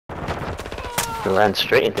I ran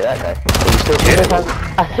straight into that guy. Are you still here?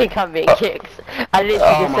 I think I'm being kicked. I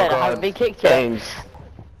literally just said I haven't been kicked yet. James.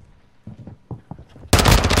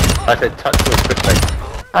 I said touch me quickly.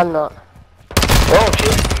 I'm not. Oh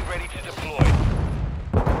shit. Ready to deploy.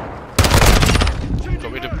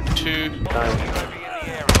 Got rid of 2.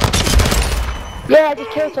 Yeah, I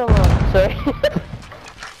just killed someone. Sorry.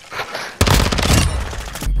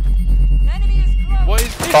 What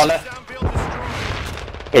is this? Follow.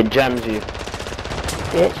 It jams you.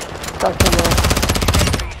 Bitch. Fucking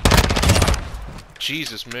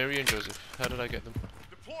Jesus, Mary and Joseph. How did I get them?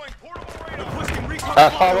 Deploying portable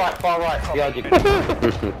radar. Far right, behind you.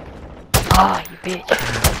 Ah, you bitch.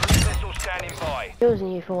 Missile standing by. Kills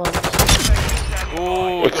you for once.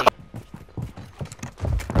 Oh,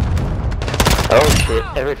 Oh shit,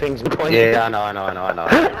 everything's pointing. Yeah, I know.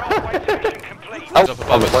 Runway section complete. Up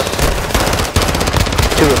above us.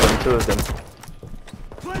 Two of them.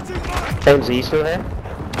 James, are you still here?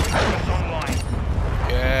 Online.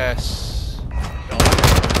 Yes.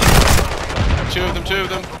 2 of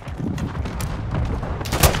them.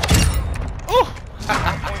 Oh!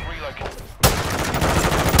 Point relocated.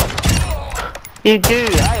 You do,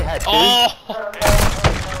 I had to. Oh!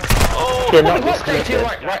 You're not disconnected.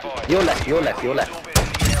 Right. You're left. Orbit in the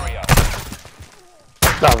area.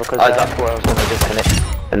 No, because that's where I was gonna disconnect.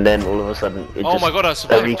 And then all of a sudden, it Oh just my god, I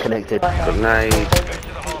survived. reconnected. Good night.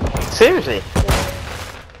 Seriously?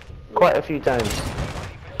 Quite a few times.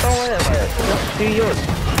 Don't worry about it. Just do yours.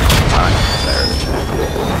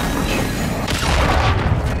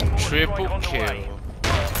 Triple kill.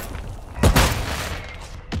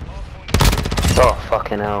 Oh,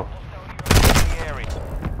 fucking hell.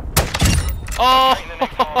 Oh!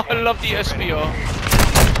 I love the SPR.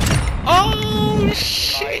 Oh,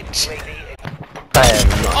 shit! I am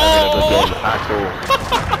not having a good game at all.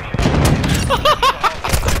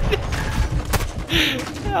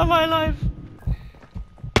 How am I alive?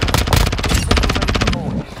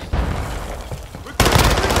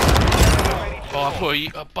 Oh, I put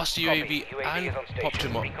a bust a UAV and popped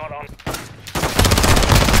him up.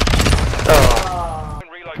 Oh.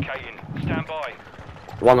 Relocating. Stand by.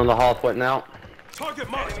 1.5 point now. Target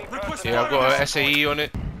marked. Yeah, I've got a SAE on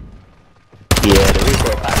it. Yeah, the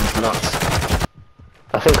recoil pattern's nuts.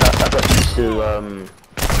 I think I got used to,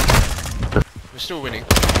 We're still winning.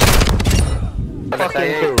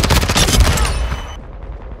 fucking kills.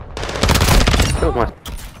 Killed my...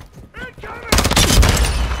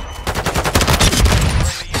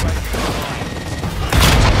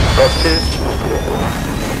 Got 2.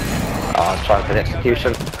 Oh, I was trying for the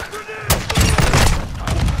execution.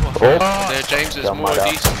 Oh, There, James, there's Done more my of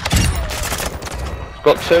these.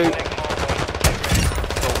 got 2.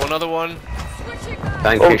 Got one other one.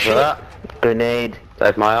 Thank you for that. Grenade.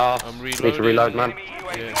 Save my ass. I'm Need to reload, man.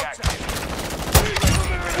 Yeah.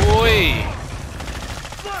 Oi!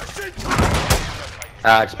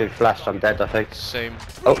 Ah, it's been flashed. I'm dead, I think. Same.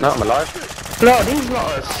 Oh, no, I'm alive. No, these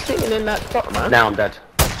lot are sitting in that spot, man. Now I'm dead.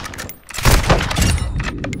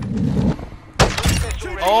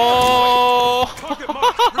 Oh!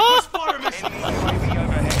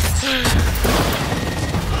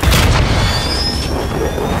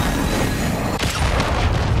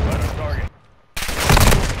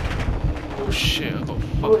 Oh shit, I got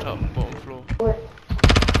fucked up bottom floor.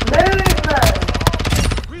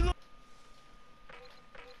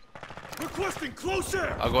 Requesting close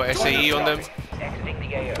air. I got SAE on them. Exiting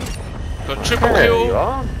the AO. Got triple There you kill.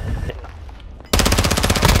 are.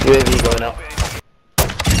 UAV going up.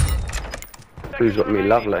 Who's got me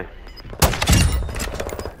lovely?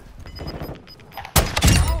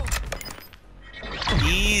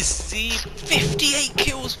 Easy 58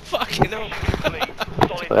 kills, fucking hell.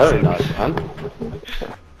 Very nice, man.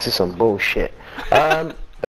 This is some bullshit.